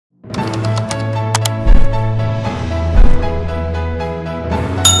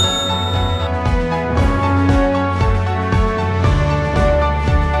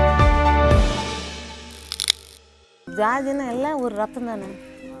ஜாதின்னா எல்லாம் ஒரு ரத்தம் தானே.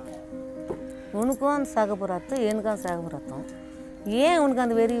 உனக்கும் அந்த சகப்பு ரத்தம், எனக்கும் அந்த சகப்பு ரத்தம். ஏன் உனக்கு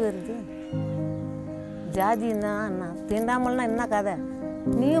அந்த வெறி வருது? ஜாதின்னா என்ன? தீண்டாமல்னா என்ன கதை?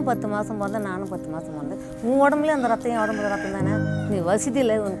 நீயும் 10 மாதம் பிறந்த, நானும் 10 மாதம் பிறந்தேன். உன் உடம்புல அந்த ரத்தம் என் உடம்புல ரத்தம் தானே. நீ வசதி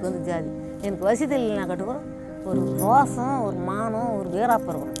இல்லை, உனக்கு வந்து ஜாதி. எனக்கு வசதி இல்லைன்னா கட்டுக்கோ ஒரு ரோசம், ஒரு மானம், ஒரு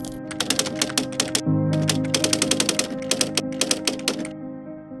வீராப்பம் இருக்கணும்.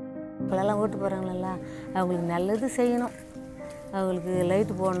 இப்போலாம் ஓட்டு போகிறாங்கள, அவங்களுக்கு நல்லது செய்யணும், அவங்களுக்கு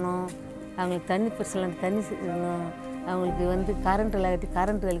லைட்டு போடணும், அவங்களுக்கு தண்ணி பிரச்சனை தண்ணி செய்யணும், அவங்களுக்கு வந்து கரண்ட் இல்லாட்டி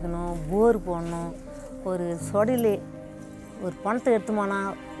கரண்ட் அளிக்கணும், போர் போடணும். ஒரு சொடையிலே ஒரு பணத்தை எடுத்துமானா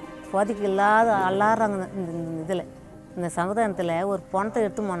புதைக்கு இல்லாத அல்லாடுறாங்க. இந்த இதில் இந்த சமுதாயத்தில் ஒரு பணத்தை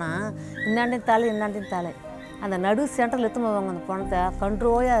எடுத்துமானா இன்னாண்டையும் தாளை இன்னாண்டையும் தாளை அந்த நடு சென்டரில் எடுத்து போவாங்க. அந்த பணத்தை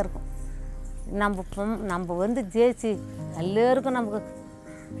கண்ட்ரோயாக இருக்கும். நம்ம வந்து ஜெயிச்சு எல்லாருக்கும் நமக்கு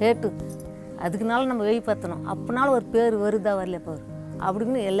கேட்டு அதுக்குனால நம்ம வெளிப்படுத்தணும். அப்படினாலும் ஒரு பேர் வருதா வரல பேர்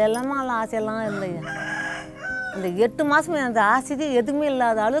அப்படின்னு எல்லாமே ஆசையெல்லாம் இருந்தேன். இந்த 8 மாதமே அந்த ஆசைக்கு எதுவுமே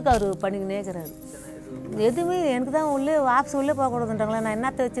இல்லாத அளவுக்கு அவர் பண்ணிக்கினே இருக்கிறாரு. எதுவுமே எனக்கு தான் உள்ளே ஆஃபீஸ் உள்ளே போகக்கூடாதுன்றாங்களே. நான்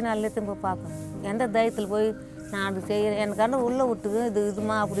என்னத்தை வச்சு நான் எல்லாத்தையும் போய் பார்ப்பேன். எந்த தைரியத்தில் போய் நான் அது செய்கிறேன், எனக்காண்ட உள்ளே விட்டுக்கு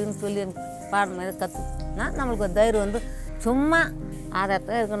இதுமா அப்படின்னு சொல்லி எனக்கு பாடம் மாதிரி கற்றுனா நம்மளுக்கு ஒரு தைரியம் வந்து சும்மா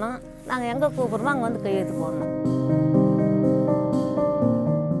ஆதாரத்தை இருக்கணும். நாங்கள் எங்கே கூப்பிட்றோமோ அங்கே வந்து கையெழுத்து போடணும்.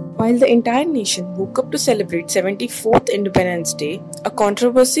 While the entire nation woke up to celebrate 74th Independence Day, a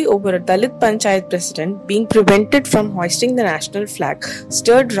controversy over a Dalit Panchayat president being prevented from hoisting the national flag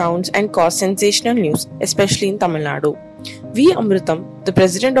stirred rounds and caused sensational news, especially in Tamil Nadu. V. Amrutham, the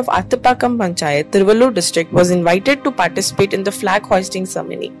president of Athupakkam Panchayat, Thiruvallur district, was invited to participate in the flag hoisting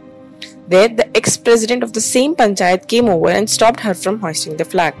ceremony. There, the ex-president of the same panchayat came over and stopped her from hoisting the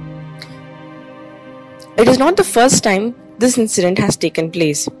flag. It is not the first time this incident has taken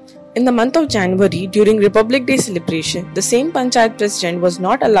place. In the month of January, during Republic Day celebration, the same Panchayat president was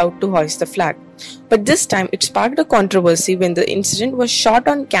not allowed to hoist the flag. But this time, it sparked a controversy when the incident was shot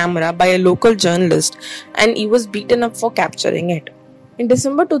on camera by a local journalist and he was beaten up for capturing it. In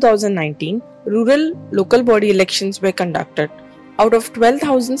December 2019, rural local body elections were conducted. Out of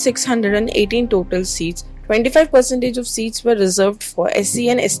 12,618 total seats, 25% of seats were reserved for SC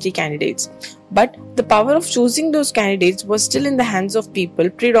and ST candidates. But the power of choosing those candidates was still in the hands of people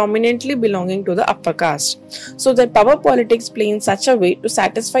predominantly belonging to the upper caste. So that power politics play in such a way to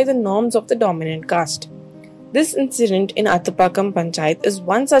satisfy the norms of the dominant caste. This incident in Athupakkam Panchayat is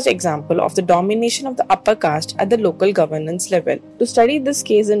one such example of the domination of the upper caste at the local governance level. To study this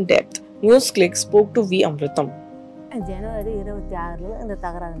case in depth, NewsClick spoke to V. Amrutham. January 26 இந்த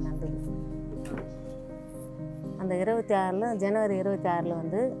தகராறு நடந்தது. அந்த 26 ஜனவரி 26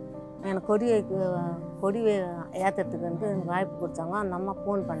 வந்து எனக்கு கொடி ஏற்றுறதுக்கு வந்து எனக்கு வாய்ப்பு கொடுத்தாங்க. அந்த அம்மா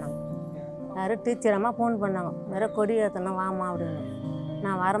ஃபோன் பண்ணாங்க, யார் டீச்சர் அம்மா ஃபோன் பண்ணாங்க, நிறைய கொடி ஏற்றணும் வாமா அப்படின்னு.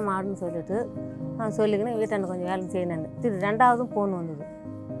 நான் வரமா அப்படின்னு சொல்லிவிட்டு நான் சொல்லிக்கினேன் வீட்டாண்டு கொஞ்சம் வேலை செய்யணும். ரெண்டாவதும் ஃபோன் வந்தது,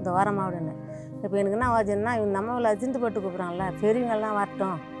 இந்த வரமா அப்படின்னு. இப்போ எனக்கு என்ன ஆச்சுன்னா இந்த அம்மாவில் அஜிந்து போட்டு கூப்பிட்றாங்கள, பெரியவங்கெல்லாம்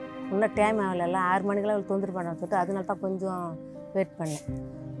வரட்டும், இன்னும் டைம் ஆகல, 6 மணிக்கெல்லாம் தொந்தரவு பண்ண சொல்லிட்டு அதனால தான் கொஞ்சம் வெயிட் பண்ணேன்.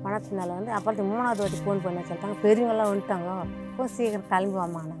 பணத்தினால வந்து அப்புறம் 3வது வாட்டி ஃபோன் பண்ண சொல்லிட்டாங்க, பெரியவங்கெல்லாம் வந்துட்டாங்க, இப்போ சீக்கிரம் கிளம்பி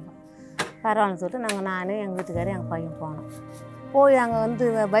வாமா. நாங்கள் பரவாயில்லன்னு சொல்லிட்டு நாங்கள் எங்கள் வீட்டுக்காரர் எங்கள் பையன் போனோம். போய் அங்கே வந்து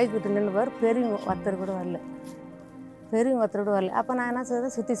பைக் விட்டு நின்று பாரு, பெரியவங்க ஒருத்தர் கூட வரல, பெரியவங்க ஒருத்தர் கூட வரல. அப்போ நான் என்ன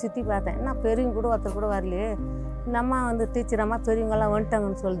சொல்கிறேன், சுற்றி பார்த்தேன், என்ன பெரியவங்க கூட ஒருத்தர் கூட வரலையே, இந்த அம்மா வந்து டீச்சர் அம்மா பெரியவங்கெல்லாம்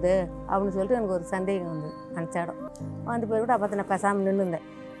வந்துட்டாங்கன்னு சொல்லுது அப்படின்னு சொல்லிட்டு எனக்கு ஒரு சந்தேகம் வந்து அந்த இடம் வந்து போய்விட்டு அப்போ நான் பேசாமல் நின்றுந்தேன்.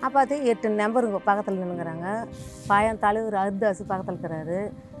 அப்போ 8 நம்பருங்க பக்கத்தில் நின்றுங்கிறாங்க. பையன் தலைவர் அர்தாஸ் பக்கத்தில் இருக்கிறாரு,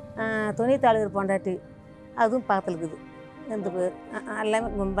 துணை தலைவர் பொண்டாட்டி அதுவும் பக்கத்தில் இருக்குது. 2 பேர் எல்லாமே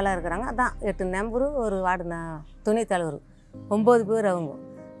கும்பலாக இருக்கிறாங்க. அதான் 8 நம்பரு ஒரு வார்டு துணை தலைவர், 9 பேர் அவங்க.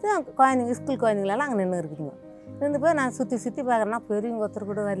 குழந்தைங்க ஸ்கூல் குழந்தைங்களெல்லாம் அங்கே நின்று இருக்குதுங்க. 2 பேர் நான் சுற்றி பார்க்குறேன்னா பெரியவங்க ஒருத்தர்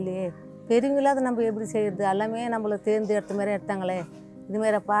கூட வரலையே, பெரியவங்களாவது நம்ம எப்படி செய்கிறது, எல்லாமே நம்மளை தேர்ந்து எடுத்த மாதிரி எடுத்தாங்களே,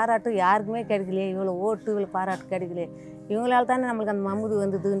 இதுமாரி பாராட்டு யாருக்குமே கிடைக்கலையே, இவ்வளோ ஓட்டு இவ்வளோ பாராட்டு கிடைக்கலையே, இவங்களால தானே நம்மளுக்கு அந்த மம்முது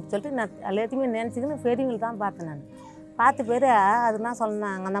வந்ததுன்னு சொல்லிட்டு நான் எல்லாத்தையுமே நினச்சிக்கின்னு பெரியவங்களை தான் பார்த்தேன். நான் பார்த்து பேர் அதுதான்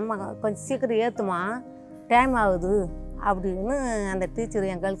சொன்னாங்க, அந்த அம்மா கொஞ்சம் சீக்கிரம் ஏற்றுமா டைம் ஆகுது அப்படின்னு அந்த டீச்சர்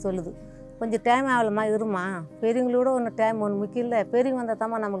என் கையில் சொல்லுது. கொஞ்சம் டைம் ஆகலம்மா இருமா, பெரியவங்களோட ஒன்று டைம் ஒன்று முக்கியம் இல்லை, பெரியவங்க வந்தால்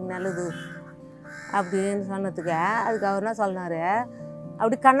தாம்மா நமக்கு நல்லது அப்படின்னு சொன்னதுக்கு அதுக்கு அவர் என்ன சொன்னார்,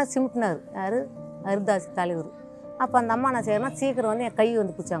 அப்படி கண்ணை சிமிட்டினார் யார் அர்தாஸ் தலைவர். அப்போ அந்த அம்மா நான் செய்கிறேன்னா சீக்கிரம் வந்து என் கை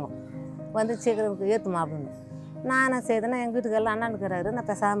வந்து பிடிச்சாங்க, வந்து சீக்கிரம் ஏற்றுமா அப்படின்னு. நான் என்ன செய்தேன்னா எங்கள் வீட்டுக்கெல்லாம் அண்ணனுக்கிறாரு, நான்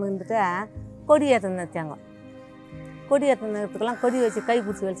பேசாமல் இருந்துட்டு கொடி ஏற்றன்னு வச்சாங்க. கொடி ஏற்றினதுக்கெல்லாம் கொடி வச்சு கை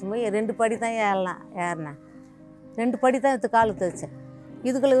பிடிச்சி வலிச்சு போய் 2 படி தான் ஏறினேன், 2 படி தான் எடுத்து காலு தச்சேன்.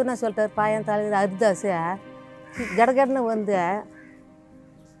 இதுக்குள்ள என்ன சொல்லிட்டார் பையன் தலைவர் அர்தாஸ், கடகடன்னு வந்து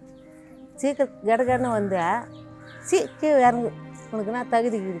சீக்கிரம் கடகடன்னு வந்து கீழே இறங்கு, உனக்கு என்ன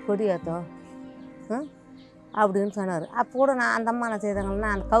தகுதி கொடி ஏற்றோம் அப்படின்னு சொன்னார். அப்போ கூட நான் அந்த அம்மா என்ன செய்தாங்கன்னா,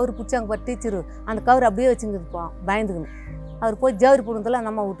 அந்த கவுரு பிடிச்சாங்க பாரு டீச்சரு, அந்த கவுரு அப்படியே வச்சுங்கிருப்போம் பயந்துக்கணும். அவர் போய் ஜவுரி போடுறதில்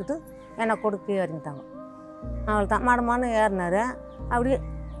அந்த அம்மா விட்டுட்டு என்னை கூட கீழே இறங்கிட்டாங்க. அவள் தான் மாடமானு ஏறினார். அப்படியே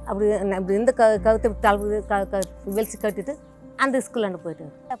இப்படி இந்த கவுத்தை வெளிச்சு கட்டிட்டு அந்த ஸ்கூலாண்டு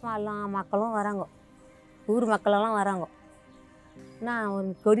போயிட்டார். எல்லா மக்களும் வராங்க, ஊர் மக்களெல்லாம் வராங்க. நான் ஒரு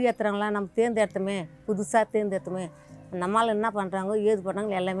கொடி ஏற்றுறாங்களா, நம்ம தேர்ந்தெடுத்தோமே, புதுசாக தேர்ந்தெடுத்தோமே, நம்மளால் என்ன பண்ணுறாங்க ஏது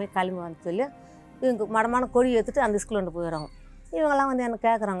பண்ணுறாங்க எல்லாமே கிளம்பி வந்து சொல்லி இவங்க மடமான கொடி ஏற்றுட்டு அந்த ஸ்கூலாண்டு போயிடறாங்க. இவங்கெல்லாம் வந்து எனக்கு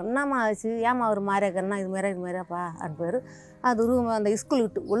கேட்குறாங்க, என்னம்மா ஆச்சு, ஏம்மா அவர் மாறியாக்கிறனா, இது மாரியாப்பா அப்படின்னு பேர். அது ரூம் அந்த ஸ்கூல்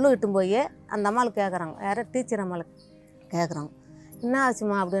உள்ளே விட்டு போய் அந்த அம்மாளுக்கு கேட்குறாங்க, யாரோ டீச்சர் அம்மாளுக்கு கேட்குறாங்க, என்ன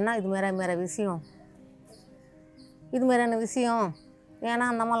ஆச்சுமா அப்படின்னா, இது மாரி விஷயம், இது மாதிரியான விஷயம். ஏன்னா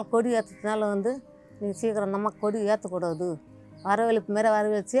அந்த அம்மாவை கொடி ஏற்றுறதுனால வந்து நீ சீக்கிரம் அந்த அம்மா கொடி ஏற்றக்கூடாது, வரவழைப்பு மாரி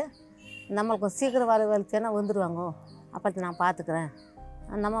வரவழைச்சி இந்த அம்மாவுக்கு சீக்கிரம் வரவழைச்சேன்னா வந்துடுவாங்க, அப்போ நான் பார்த்துக்குறேன்,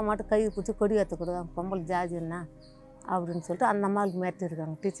 அந்த அம்மா மட்டும் கை பிடிச்சி கொடி ஏற்றக்கூடாது, பொம்பளை ஜாதி என்ன அப்படின்னு சொல்லிட்டு அந்த அம்மாவுக்கு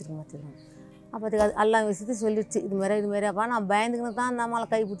மாற்றிருக்காங்க, டீச்சருக்கு மாற்றிருக்காங்க. அப்போ அது எல்லாம் விஷயத்தையும் சொல்லிடுச்சு, இது மாதிரியாப்பா நான் பயந்துக்கின்னு தான் அந்த அம்மாவை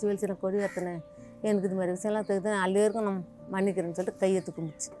கை பிடிச்சி வெளிச்சினேன், கொடி ஏற்றினேன், எனக்கு இது மாதிரி விஷயம்லாம் தெரியுது, அல்லேருக்கும் நான் மன்னிக்கிறேன்னு சொல்லிட்டு கையெழுத்து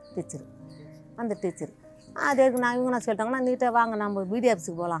கும்பிச்சு டீச்சர், அந்த டீச்சர். அதே இவங்க நான் சொல்லிட்டாங்கன்னா, நீட்டாக வாங்க நம்ம பிடி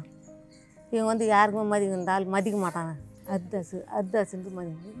ஆஃபீஸுக்கு போகலாம், இவங்க வந்து யாருக்குமே மதிக்க மாட்டாங்க, அர்தாசுன்ட்டு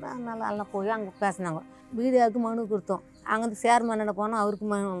மதிக்க. அதனால எல்லாம் போய் அங்கே பேசினாங்க, பிடிஆருக்கு மனு கொடுத்தோம். அங்கேருந்து சேர்மன் போனோம், அவருக்கு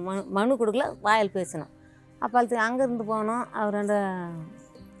மனு கொடுக்கல, வாயில் பேசினோம். அப்போ அங்கேருந்து போனோம், அவர் ரெண்டு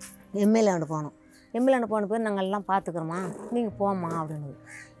எம்எல்ஏ போனோம். எம்எல்ஏ போன பேர் நாங்கள் எல்லாம் பார்த்துக்குறோமா, நீங்கள் போமா அப்படின்னு.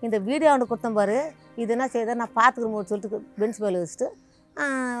 இந்த வீடியோ கொடுத்தோம் பாரு, இது என்ன செய்தால் நான் பார்த்துக்கிறோம் சொல்லிட்டு பெஞ்ச் மேலே வச்சுட்டு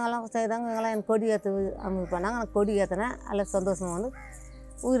எல்லாம் செய்தாங்க. எங்கெல்லாம் எனக்கு கொடி ஏற்ற அமைப்பு பண்ணாங்க, எனக்கு கொடி ஏற்றினேன். எல்லாம் சந்தோஷமாக வந்து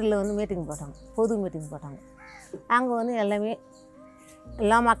ஊரில் வந்து மீட்டிங் போட்டாங்க, பொது மீட்டிங் போட்டாங்க. அங்கே வந்து எல்லாமே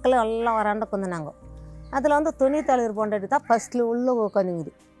எல்லா மக்களும் எல்லாம் வராண்ட கொண்டுனாங்க. அதில் வந்து துணைத் தலைவர் பொண்டாட்டி தான் ஃபஸ்ட்டில் உள்ளே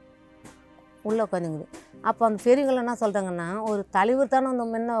உட்காந்துங்குது. அப்போ அந்த பெரியவங்களை என்ன சொல்கிறாங்கன்னா, ஒரு தலைவர் தானே வந்து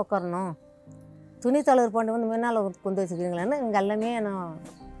முன்ன உட்காரணும், துணைத் தலைவர் பொண்டாட்டி வந்து முன்னால் கொண்டு வச்சுக்கிறீங்களேன்னு இங்கே எல்லாமே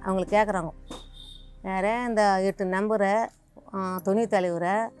அவங்களுக்கு கேட்குறாங்க. வேறு இந்த 8 நம்பரை துணைத்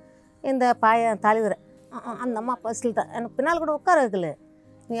தலைவரை, இந்த தலைவரை, அந்த அம்மா ஃபஸ்ட்டில் தான் எனக்கு பின்னால் கூட உட்கார வைக்கல,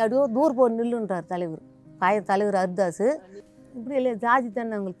 நீ அப்படியோ தூர் போய் நில்லுன்றார் தலைவர். தலைவர் அர்தாஸ். இப்படி இல்லை, ஜாதி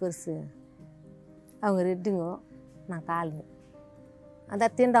தானே அவங்களுக்கு பெருசு, அவங்க ரெட்டிங்கோ நான் காலுங்க,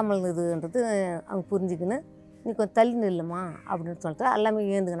 அதான் தீண்டாமல் இதுன்றது அவங்க புரிஞ்சுக்கின்னு நீ கொஞ்சம் தள்ளி நில்லுமா அப்படின்னு சொல்லிட்டு எல்லாமே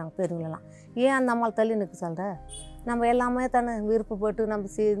ஏந்துக்கினாங்க பெரியவங்களெல்லாம். ஏன் அந்த அம்மாவை தள்ளி நிற்க சொல்கிற, நம்ம எல்லாமே தானே விருப்பப்பட்டு நம்ம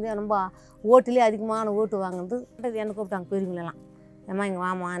சேர்ந்து நம்ம ஓட்டுலேயே அதிகமான ஓட்டு வாங்குறது. என்னை கூப்பிட்டாங்க பெரியவங்களெல்லாம், ஏம்மா இங்கே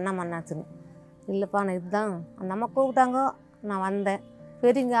வாமா என்ன பண்ணாச்சுன்னு. இல்லைப்பா நான் இதுதான், அந்த அம்மா கூப்பிட்டாங்க, நான் வந்தேன்.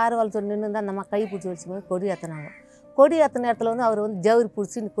 பெரியவங்க யார் வாழ் சொல்லி நின்று தான் அந்த அம்மா கை பிடிச்சி வச்சு போய் கொடி ஏற்றினாங்க. கொடி ஏற்றின இடத்துல வந்து அவர் வந்து ஜவுரி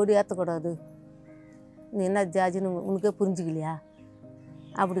பிடிச்சி நீ கொடி ஏற்றக்கூடாது, நீ என்ன ஜாதின்னு உனக்கே புரிஞ்சிக்கலையா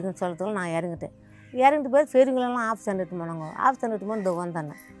அப்படின்னு சொல்கிறதுல நான் இறங்கிட்டு போய் பெரியவங்களெல்லாம் ஆஃபீஸ் அண்டிட்டு போனாங்க. ஆஃபீஸ் அண்டிட்டு போய் இந்த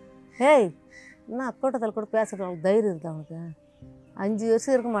வந்தானே, ஏய் என்ன கூட்டத்தில் கூட பேசுகிறவங்களுக்கு தைரியம் இருக்குது, அவனுக்கு 5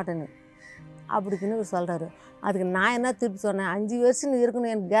 வருஷம் இருக்க மாட்டேன்னு அப்படிக்குன்னு சொல்கிறாரு. அதுக்கு நான் என்ன திருப்பி சொன்னேன், 5 வருஷம் நீ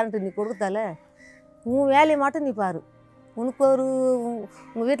இருக்கணும் எனக்கு கேரண்டி நீ கொடுத்தால, உன் வேலையை மட்டும் நீ பாரு, உனக்கு ஒரு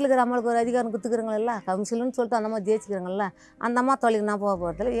உங்கள் வீட்டில் இருக்கிற அம்மாவுக்கு ஒரு அதிகாரம் கொடுத்துக்கிறீங்களா, கவுன்சிலுன்னு சொல்லிட்டு அந்த அம்மா ஜெயிச்சுக்கிறாங்கள, அந்த அம்மா தொழிலுக்கு நான் போக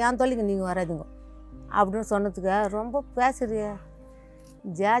போகிறதில்ல, என் தொழிலுக்கு நீங்கள் வராதுங்க அப்படின்னு சொன்னதுக்கு ரொம்ப பேசுறிய,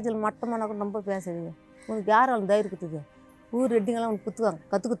 ஜாஜில் மட்டமான கூட ரொம்ப பேசுறீங்க, உனக்கு யார் அவளுக்கு தைரியம் கொடுத்துது, ஊர் ரெட்டிங்கெல்லாம் உனக்கு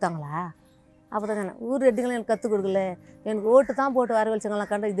கற்றுக் கொடுத்தாங்களா, அப்போ தான் நான் ஊர் ரெட்டிங்கெல்லாம் எனக்கு கற்றுக் கொடுக்கல, எனக்கு ஓட்டு தான் போட்டு வர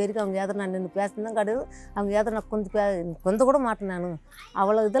வச்சவங்களாம் கண்டு இது வரைக்கும் அவங்க எதிர நான் நின்று பேசுனதும் கிடையாது, அவங்க எதிர நான் கொஞ்சம் கூட மாட்டேன், நான்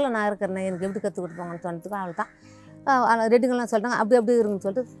அவ்வளோ இதில் நான் இருக்கிறேன், எனக்கு எப்படி கற்றுக் கொடுப்பாங்கன்னு சொன்னதுக்கு அவள் தான் ரெட்டிங்கெல்லாம் சொல்லிட்டாங்க, அப்படி இருங்கன்னு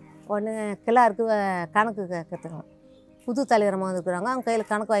சொல்லிட்டு உடனே கிளாருக்கு கணக்கு கற்றுக்கலாம், புது தலைவரமாக வந்துருக்குறாங்க, அவங்க கையில்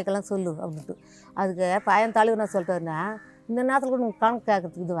கணக்கு வாய்க்கெல்லாம் சொல்லு அப்படின்ட்டு. அதுக்கு பையன் தலைவர் நான் சொல்லிட்டு இந்த நேரத்தில் கூட உங்களுக்கு கணக்கு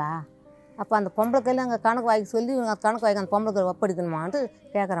கேட்குறதுக்கு இதுவா, அப்போ அந்த பொம்பளை கையில் அங்கே கணக்கு வாய்க்க சொல்லி அந்த கணக்கு வாய்க்க அந்த பொம்பளை கையில் ஒப்படைக்கணுமான்ட்டு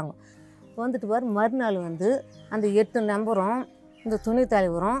கேட்குறாங்க. வந்துட்டு மறுநாள் வந்து அந்த 8 நம்பரும் இந்த துணைத்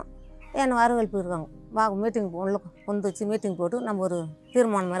தலைவரும் என்னை வரவேற்பு இருக்காங்க, வா மீட்டிங் உள்ள கொண்டு வச்சு மீட்டிங் போட்டு நம்ம ஒரு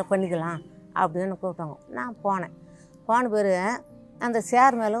தீர்மானம் மாதிரி பண்ணிக்கலாம் அப்படின்னு கூப்பிட்டாங்க. நான் போன பேர் அந்த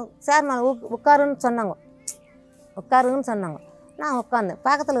சேர் மேலே உட்காருன்னு சொன்னாங்க, நான் உட்காந்தேன்.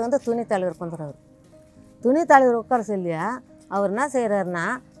 பக்கத்தில் வந்து துணைத் தலைவர் வந்துடுறாரு. துணைத் தலைவர் உட்கார சொல்லியா அவர் என்ன செய்கிறாருன்னா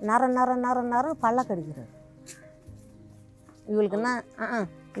நர பல்ல கடிக்கிறார். இவளுக்குன்னா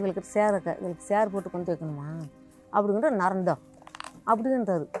இவளுக்கு சேர் போட்டு கொண்டு வைக்கணுமா அப்படிங்கிற நரண்டோ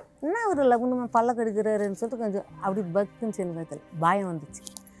அப்படின்றாரு. என்ன ஒரு லகுனமாக பல்ல கடிக்கிறாருன்னு சொல்லிட்டு கொஞ்சம் அப்படி பக்குன்னு சின்ன வயதில் பயம் வந்துச்சு.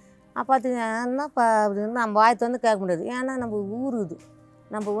 பார்த்தீங்கன்னா என்னப்பா அப்படின்னு நம்ம வாயத்தை வந்து கேட்க முடியாது, ஏன்னா நம்ம ஊர் இது,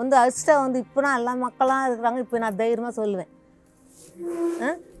 நம்ம வந்து அடிச்சிட்டா வந்து இப்போனா எல்லா மக்களாக இருக்கிறாங்க, இப்போ நான் தைரியமாக சொல்லுவேன்.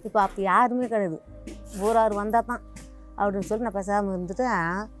 இப்போ அப்போ யாருமே கிடையாது, ஊரார் வந்தால் தான் அப்படின்னு சொல்லி நான் பேசாமல் இருந்துட்டு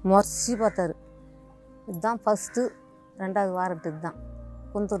முறைச்சி பார்த்தாரு. இதுதான் ஃபஸ்ட்டு 2வது வாரண்ட் இதுதான்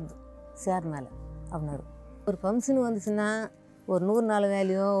குந்துருது சேர் மேலே அப்படின்னாரு. ஒரு ஃபங்க்ஷன் வந்துச்சுன்னா, ஒரு 100 நாள்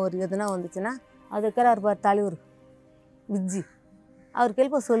வேலையோ ஒரு எதுனா வந்துச்சுன்னா, அது இருக்கிறார் பார் தலைவர் விஜி, அவருக்கு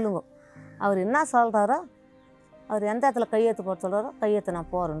எழுப்ப சொல்லுங்க. அவர் என்ன சொல்கிறாரோ, அவர் எந்த இடத்துல கையெழுத்து போட சொல்கிறாரோ கையெழுத்து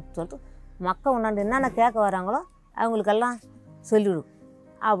நான் போகிறேன்னு சொல்லிட்டு மக்கள் உன்னாண்டு என்னென்ன கேட்க வராங்களோ அவங்களுக்கெல்லாம் சொல்லிவிடும்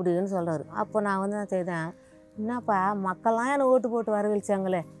அப்படின்னு சொல்கிறாரு. அப்போ நான் வந்து நான் செய்தேன், என்னப்பா மக்கள்லாம் என்னை ஓட்டு போட்டு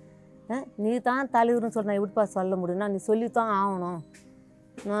வரவழைச்சாங்களே, நீ தான் தலைவர்னு சொன்னால் எப்படிப்பா சொல்ல முடியும்னா, நீ சொல்லித்தான் ஆகணும்.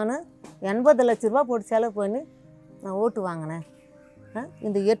 நான் 80 லட்ச ரூபா போட்டு செலவு பண்ணி நான் ஓட்டு வாங்கினேன்.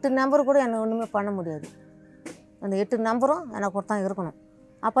 இந்த 8 நம்பர் கூட என்னை ஒன்றுமே பண்ண முடியாது. அந்த 8 நம்பரும் எனக்கு கூட தான் இருக்கணும்.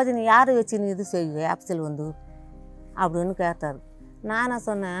 அப்போ நீ யாரை வச்சு நீ இது செய்வே ஆப்ஸில் வந்து அப்படின்னு கேட்டார். நான் என்ன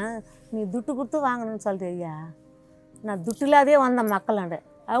சொன்னேன், நீ துட்டு கொடுத்து வாங்கணும்னு சொல்லிட்டு ஐயா, நான் துட்டு இல்லாதே வந்தேன் மக்களாண்ட.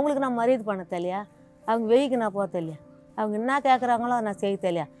 அவங்களுக்கு நான் மரியாதை பண்ண தெரியலையா, அவங்க வெய்க்கு நான் போக தெரியலையா, அவங்க என்ன கேட்குறாங்களோ நான் செய்ய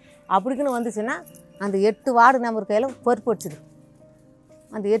தெரியலையா. அப்படிக்குன்னு வந்துச்சுன்னா அந்த 8 வார்டு நம்பர் கையில் பொறுப்பு வச்சுது.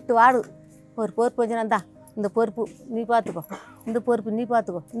 அந்த 8 வார்டு ஒரு பொறுப்பு வச்சுன்னா, தான் இந்த பொறுப்பு நீ பார்த்துக்கோ, இந்த பொறுப்பு நீ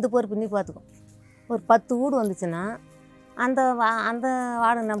பார்த்துக்கோ, இந்த பொறுப்பு நீ பார்த்துக்கோ. ஒரு 10 வீடு வந்துச்சுன்னா அந்த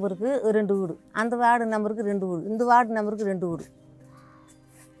வார்டு நம்பருக்கு 2 வீடு, அந்த வார்டு நம்பருக்கு 2 வீடு, இந்த வார்டு நம்பருக்கு 2 வீடு,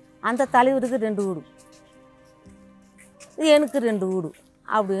 அந்த தலைவருக்கு 2 வீடு, எனக்கு 2 வீடு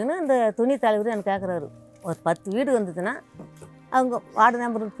அப்படின்னு இந்த துணி தலைவர் எனக்கு கேட்குறாரு. ஒரு 10 வீடு வந்ததுன்னா அவங்க வார்டு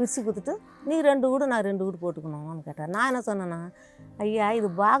நம்பருக்கு பிரித்து கொடுத்துட்டு நீ 2 வீடு நான் 2 வீடு போட்டுக்கணும்னு கேட்டார். நான் என்ன சொன்னேன்னா, ஐயா இது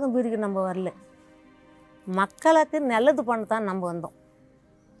பாகம் பிரிக்க நம்ம வரல, மக்களுக்கு நல்லது பண்ண தான் நம்ம வந்தோம்.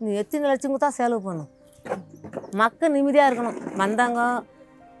 நீ எத்தனை லட்சங்க தான் செலவு பண்ணும், மக்கள் நிம்மதியாக இருக்கணும். வந்தாங்க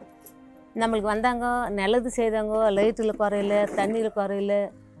நம்மளுக்கு வந்தாங்க, நல்லது செய்தாங்க, லைட்டில் குறையில, தண்ணியில் குறையில,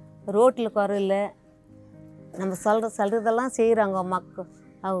 ரோட்டில் குறையில, நம்ம சொல்கிறதெல்லாம் செய்கிறாங்க மக்கள்.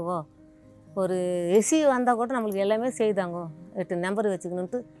 அவங்க ஒரு எசி வந்தால் கூட நம்மளுக்கு எல்லாமே செய்தாங்க. 8 நம்பர்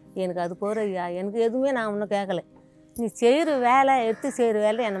வச்சுக்கணுன்ட்டு எனக்கு அது போகிற ஐயா, எனக்கு எதுவுமே நான் ஒன்றும் கேட்கலை. நீ செய்கிற வேலை எடுத்து செய்கிற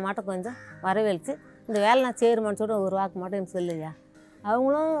வேலை என்னை மட்டும் கொஞ்சம் வரவழைச்சு இந்த வேலை நான் செய்கிறேன்னு சொல்லிட்டு ஒரு வாக்கு மட்டும் எனக்கு சொல்லுயா.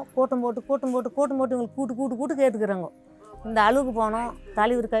 அவங்களும் கூட்டம் போட்டு இவங்களுக்கு கூட்டு கேட்டுக்கிறாங்க. இந்த அளவுக்கு போனோம்,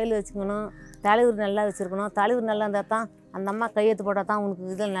 தலைவர் கையில் வச்சுக்கணும், தலைவர் நல்லா வச்சுருக்கணும், தலைவர் நல்லா இருந்தால் தான் அந்த அம்மா கையெழுத்து போட்டால் தான்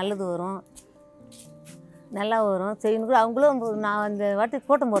உனக்கு இதில் நல்லது வரும், நல்லா வரும் செய்யணும். அவங்களும் நான் இந்த வாட்டி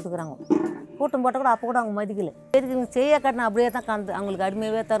கூட்டம் போட்டுக்கிறாங்க. கூட்டம் போட்டால் கூட அப்போ கூட அவங்க மதிக்கலை. சரி செய்ய காட்டினா அப்படியே தான் காண்டு அவங்களுக்கு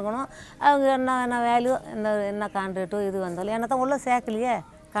அடிமையாகவே தான் இருக்கணும். அவங்க என்ன வேல்யூ என்ன கான்ட்ராக்டோ இது வந்தாலும் என்ன தான் உள்ளே சேர்க்கலையே,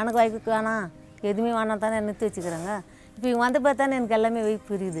 கணக்கு வாய்க்கு வேணாம் எதுவுமே வேணாம் தானே நிறுத்தி வச்சுக்கிறாங்க. இப்போ இவங்க வந்த பேர் தானே எனக்கு எல்லாமே வெயிட்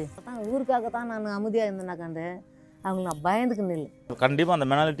புரியுது. ஊருக்காக தான் நான் அமைதியாக இருந்தேன்னா கண்டு அவங்களுக்கு நான் பயந்துக்குன்னு இல்லை. கண்டிப்பாக அந்த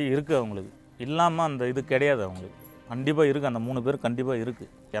மெனாலிட்டி இருக்குது அவங்களுக்கு, இல்லாமல் அந்த இது கிடையாது அவங்களுக்கு. கண்டிப்பாக இருக்குது, அந்த 3 பேர் கண்டிப்பாக இருக்குது.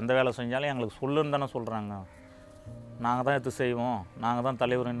 எந்த வேலை செஞ்சாலும் எங்களுக்கு சொல்லுன்னு தானே சொல்கிறாங்க. நாங்கள் தான் எடுத்து செய்வோம், நாங்கள் தான்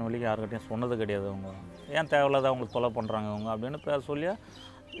தலைவரின் வழிக்கு யாருக்கிட்டையும் சொன்னது கிடையாது. அவங்க ஏன் தேவையில்லாத அவங்களுக்கு தொலை பண்ணுறாங்க அவங்க அப்படின்னு பேச சொல்லி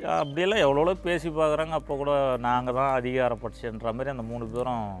அப்படியெல்லாம் எவ்வளோ பேசி பார்க்குறாங்க. அப்போ கூட நாங்கள் தான் அதிகாரப்பட்டுச்சுன்ற மாதிரி அந்த 3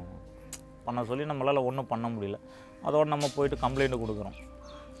 பேரும் பண்ண சொல்லி நம்மளால் ஒன்றும் பண்ண முடியல. அதோடு நம்ம போயிட்டு கம்ப்ளைண்ட்டு கொடுக்குறோம்.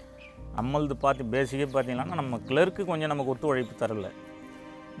 நம்மளது பேசிக்கே பார்த்தீங்கன்னா நம்ம கிளர்க்கு கொஞ்சம் நமக்கு ஒத்துழைப்பு தரல.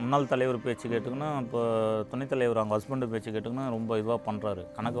 முன்னாள் தலைவர் பேச்சு கேட்டுக்கணும், இப்போ துணைத் தலைவர் அவங்க ஹஸ்பண்டு பேச்சு கேட்டுக்கணும், ரொம்ப இதுவாக பண்ணுறாரு.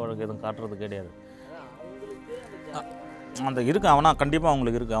 கணக்கு வழக்கு எதுவும் காட்டுறது கிடையாது. அந்த இருக்குது அவனா கண்டிப்பாக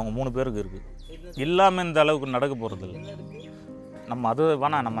அவங்களுக்கு இருக்குது, அவங்க 3 பேருக்கு இருக்குது. இல்லாமல் இந்த அளவுக்கு நடக்க போகிறது இல்லை. நம்ம அது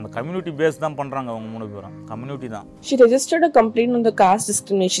வேணாம், நம்ம அந்த கம்யூனிட்டி பேஸ் தான் பண்ணுறாங்க அவங்க 3 பேரும், கம்யூனிட்டி தான். She registered a complaint on the caste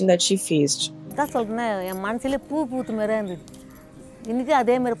discrimination that she faced. தான் சொல்கிறேன், என் மனசுல பூ பூத்து மாரியே இருந்தது. இன்றைக்கி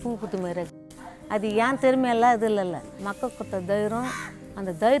அதே மாதிரி பூ பூத்து மாரி. அது ஏன் திறமையெல்லாம் இது இல்லைல்ல, மக்கள் கொடுத்த தைரியம்,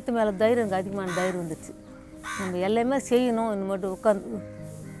 அந்த தைரியத்து மேலே தைரியம் எனக்கு அதிகமான தைரியம் வந்துச்சு. நம்ம எல்லாமே செய்யணும், இந்த மட்டும் உட்காந்து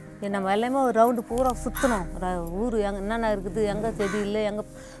நம்ம எல்லாமே ஒரு ரவுண்டு பூரா சுற்றணும். ஊர் எங்கே என்னென்ன இருக்குது, எங்கே செடி இல்லை, எங்கே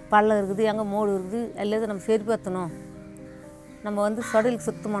பள்ளம் இருக்குது, எங்கே மோடு இருக்குது, எல்லாத்தையும் நம்ம சரிப்படுத்தணும். நம்ம வந்து சொடலுக்கு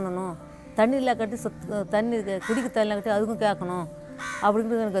சுத்தம் பண்ணணும், தண்ணியில் கட்டி தண்ணி குடிக்க தண்ணியில் கட்டி அதுக்கும் கேட்கணும்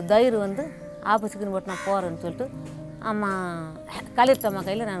அப்படிங்கிறது எனக்கு தைரியம் வந்து ஆஃபீஸுக்குன்னு போட்டு நான் போகிறேன்னு சொல்லிட்டு அம்மா கலெக்டர் அம்மா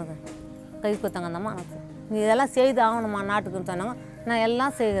கையில் நான் கை கொடுத்தாங்க. அந்த அம்மா நீ இதெல்லாம் செய்து ஆகணும்மா நாட்டுக்குன்னு சொன்னாங்க. நான்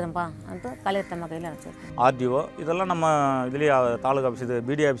எல்லாம் செய்கிறேன்ப்பா அப்படின்ட்டு கலெக்டர் அம்மா கையில் அனுப்பிச்சு. ஆர்டிஓ இதெல்லாம் நம்ம இதுலேயே தாலுகா ஆஃபீஸ் இது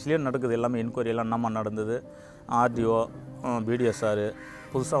பிடி ஆஃபீஸ்லேயே நடக்குது எல்லாமே. என்கொயரி எல்லாம் நம்ம நடந்தது. ஆர்டிஓ, பிடிஎஸ் சார்,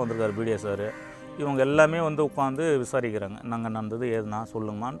 புதுசாக வந்திருக்காரு பிடிஎஸ் சார், இவங்க எல்லாமே வந்து உட்காந்து விசாரிக்கிறாங்க. நாங்கள் நடந்தது ஏதுனா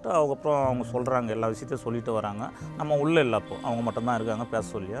சொல்லுங்கம்மான்ட்டு. அதுக்கப்புறம் அவங்க சொல்கிறாங்க, எல்லா விஷயத்தையும் சொல்லிட்டு வராங்க. நம்ம உள்ளே இல்லை, அப்போ அவங்க மட்டும்தான் இருக்காங்க பேச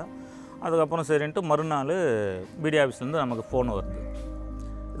சொல்லியா. அதுக்கப்புறம் சரின்ட்டு மறுநாள் பிடி ஆஃபீஸ்லேருந்து நமக்கு ஃபோன் வருது,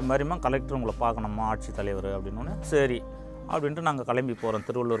 இது மாதிரிமா கலெக்டர் உங்களை பார்க்கணுமா ஆட்சி தலைவர் அப்படின்னோடனே சரி அப்படின்ட்டு நாங்கள் கிளம்பி போகிறோம்.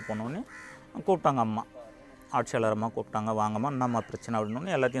 திருவள்ளூர் போனோடனே கூப்பிட்டாங்க அம்மா, ஆட்சியாளர் அம்மா கூப்பிட்டாங்க, வாங்கம்மா என்னம்மா பிரச்சனை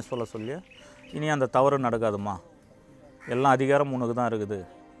அப்படின்னோடனே எல்லாத்தையும் சொல்லி இனி அந்த தவறு நடக்காதும்மா, எல்லா அதிகாரம் உனக்கு தான் இருக்குது,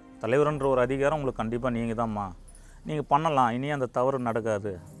 தலைவர்ன்ற ஒரு அதிகாரம் உங்களுக்கு கண்டிப்பாக நீங்கள் தான்ம்மா, நீங்கள் பண்ணலாம், இனி அந்த தவறு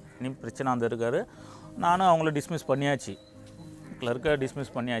நடக்காது, இனி பிரச்சனை அந்த இருக்காது. நானும் அவங்கள டிஸ்மிஸ் பண்ணியாச்சு, கிளர்க்கை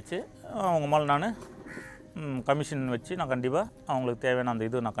டிஸ்மிஸ் பண்ணியாச்சு. அவங்க மேலே நான் கமிஷன் வச்சு நான் கண்டிப்பாக அவங்களுக்கு தேவையான அந்த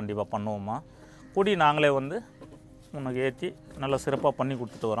இது நான் கண்டிப்பாக பண்ணுவோம்மா. கூடி நாங்களே வந்து உனக்கு ஏற்றி நல்லா சிறப்பாக பண்ணி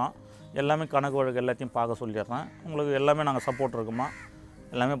கொடுத்துட்டு வரோம். எல்லாமே கணக்கு வழக்கு எல்லாத்தையும் பார்க்க சொல்லிடுறேன். உங்களுக்கு எல்லாமே நாங்கள் சப்போர்ட் இருக்குமா,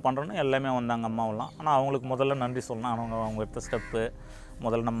 எல்லாமே பண்ணுறோன்னு எல்லாமே வந்தாங்க அம்மாவெல்லாம். ஆனால் அவங்களுக்கு முதல்ல நன்றி சொல்லணும். அவங்க எடுத்த ஸ்டெப்பு,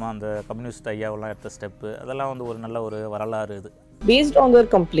 முதல்ல நம்ம அந்த கம்யூனிஸ்ட் ஐயாவெல்லாம் எடுத்த ஸ்டெப்பு, அதெல்லாம் வந்து ஒரு நல்ல ஒரு வரலாறு இது. Based on their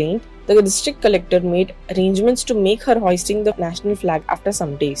complaint, the district collector made arrangements to make her hoisting the national flag after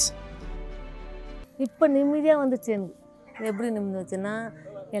some days. இப்போ நிம்மதியாக வந்துச்சு எனக்கு. எப்படி நிம்மதி வச்சுன்னா,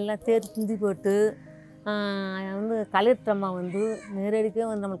 எல்லாம் தேர்ந்து போட்டு வந்து கலெக்டர் அம்மா வந்து நேரடிக்கே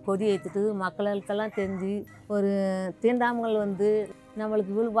வந்து நம்மளுக்கு கொடி ஏற்றிட்டு மக்களுக்கெல்லாம் தெரிஞ்சு ஒரு தீண்டாமல் வந்து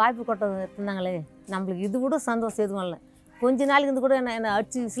நம்மளுக்கு இவ்வளோ வாய்ப்பு இருந்தாங்களே, நம்மளுக்கு இது கூட சந்தோஷம் எதுவும் இல்லை. கொஞ்ச நாளைக்கு இருந்து கூட என்னை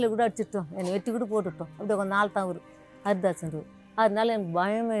அடிச்சு விசில் கூட அடிச்சிட்டோம், என்னை வெட்டி கூட போட்டுட்டோம். அப்படி கொஞ்சம் நாள் தான் வரும் அரிதாசன். அதனால எனக்கு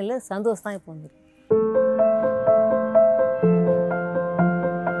பயமே இல்லை, சந்தோஷம் தான் இப்போ வந்துருக்கு.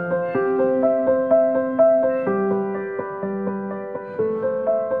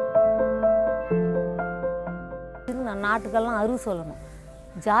 நான் நாட்டுக்கெல்லாம் அறிவு சொல்லணும்.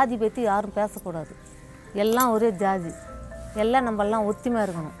 ஜாதி பற்றி யாரும் பேசக்கூடாது, எல்லாம் ஒரே ஜாதி, எல்லாம் நம்மெல்லாம் ஒத்துமையாக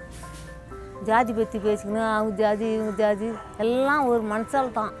இருக்கணும். ஜாதி பற்றி பேசிக்கணும், அவங்க ஜாதி இவங்க ஜாதி எல்லாம் ஒரு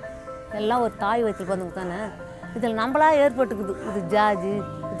மனுஷால் தான், எல்லாம் ஒரு தாய் வச்சு வந்தவங்க தானே. இதில் நம்மளாக ஏற்பட்டுக்குது இது ஜாதி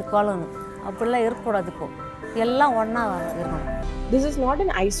இது கொலணும், அப்படிலாம் இருக்கக்கூடாது. இப்போ எல்லாம் ஒன்றா இருக்கணும். This is not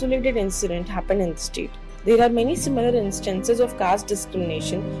an isolated incident happened in the state. There are many similar instances of caste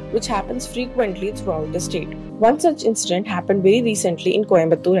discrimination which happens frequently throughout the state. One such incident happened very recently in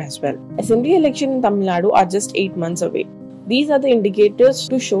Coimbatore as well. Assembly elections in Tamil Nadu are just 8 months away. These are the indicators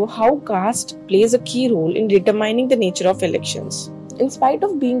to show how caste plays a key role in determining the nature of elections. In spite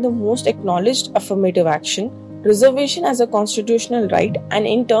of being the most acknowledged affirmative action, reservation as a constitutional right and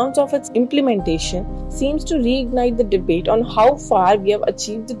in terms of its implementation seems to reignite the debate on how far we have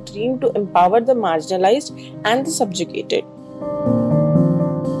achieved the dream to empower the marginalized and the subjugated.